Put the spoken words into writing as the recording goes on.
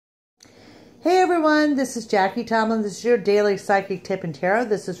Hey everyone, this is Jackie Tomlin. This is your daily psychic tip and tarot.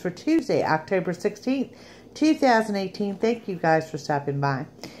 This is for Tuesday, October 16th, 2018. Thank you guys for stopping by.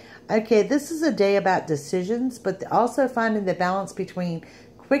 Okay, this is a day about decisions, but also finding the balance between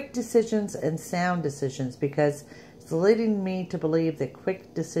quick decisions and sound decisions, because it's leading me to believe that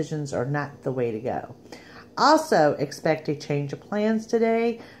quick decisions are not the way to go. Also, expect a change of plans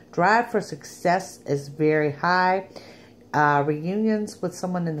today. Drive for success is very high. Reunions with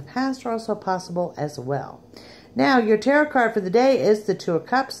someone in the past are also possible as well. Now, your tarot card for the day is the Two of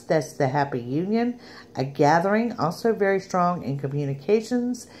Cups. That's the happy union, a gathering, also very strong in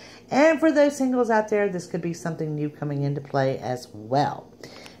communications. And for those singles out there, this could be something new coming into play as well.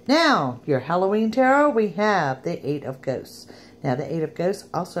 Now, your Halloween tarot, we have the Eight of Ghosts. Now, the Eight of Ghosts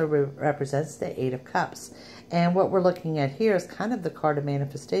also represents the Eight of Cups. And what we're looking at here is kind of the card of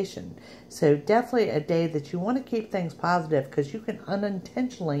manifestation. So definitely a day that you want to keep things positive, because you can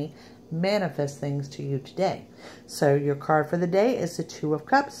unintentionally manifest things to you today. So your card for the day is the Two of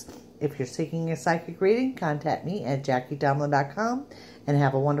Cups. If you're seeking a psychic reading, contact me at JackieTomlin.com and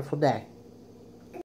have a wonderful day.